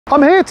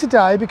I'm here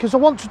today because I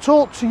want to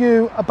talk to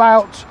you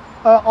about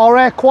our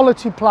air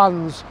quality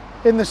plans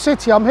in the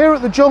city. I'm here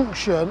at the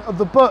junction of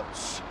the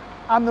Butts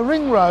and the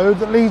ring road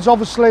that leads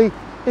obviously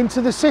into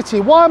the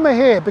city. Why am I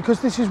here?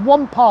 Because this is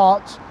one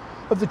part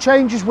of the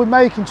changes we're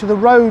making to the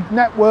road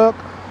network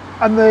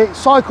and the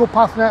cycle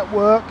path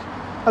network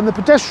and the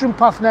pedestrian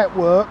path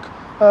network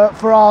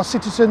for our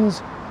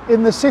citizens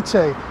in the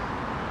city.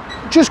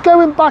 Just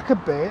going back a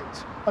bit,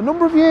 a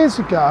number of years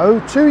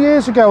ago, 2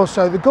 years ago or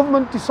so, the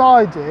government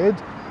decided,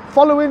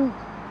 following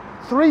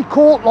 3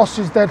 court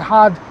losses they'd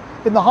had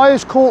in the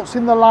highest courts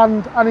in the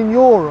land and in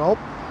Europe,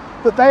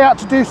 that they had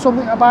to do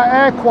something about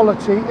air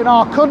quality in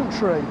our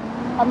country.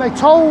 And they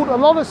told a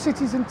lot of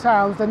cities and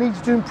towns they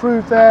needed to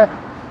improve their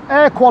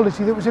air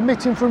quality that was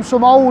emitting from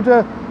some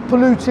older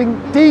polluting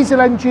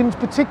diesel engines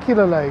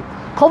particularly.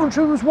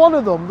 Coventry was one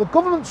of them. The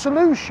government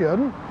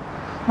solution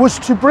was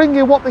to bring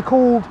in what they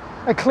called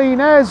a clean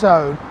air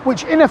zone,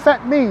 which in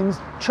effect means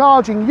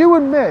charging you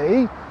and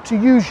me to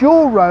use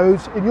your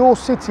roads in your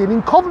city, and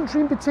in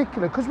Coventry in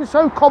particular, because we're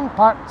so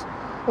compact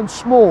and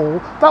small,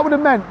 that would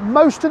have meant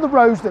most of the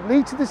roads that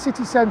lead to the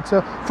city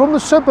centre from the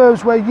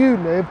suburbs where you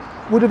live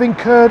would have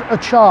incurred a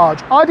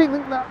charge. I didn't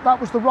think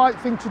that was the right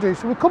thing to do,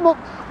 so we've come up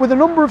with a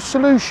number of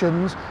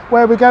solutions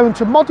where we're going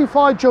to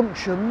modify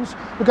junctions,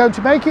 we're going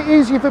to make it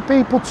easier for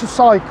people to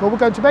cycle, we're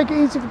going to make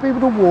it easier for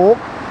people to walk,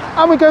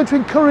 and we're going to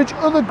encourage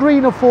other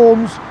greener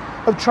forms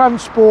of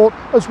transport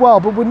as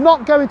well, but we're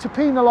not going to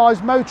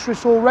penalise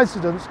motorists or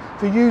residents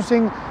for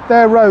using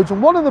their roads.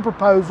 And one of the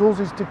proposals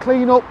is to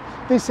clean up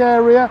this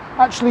area,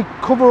 actually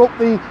cover up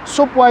the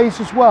subways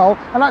as well,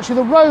 and actually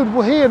the road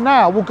we're here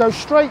now will go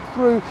straight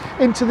through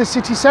into the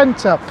city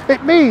centre.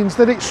 It means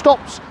that it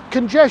stops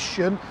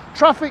congestion,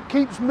 traffic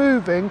keeps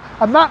moving,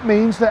 and that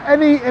means that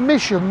any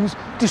emissions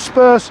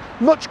disperse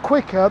much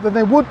quicker than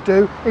they would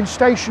do in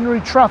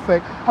stationary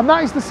traffic. And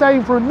that is the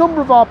same for a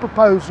number of our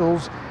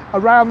proposals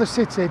around the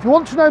city. If you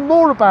want to know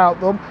more about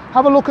them,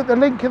 have a look at the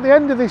link at the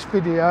end of this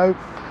video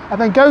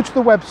and then go to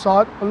the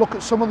website and look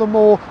at some of the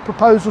more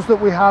proposals that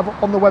we have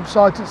on the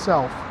website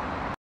itself.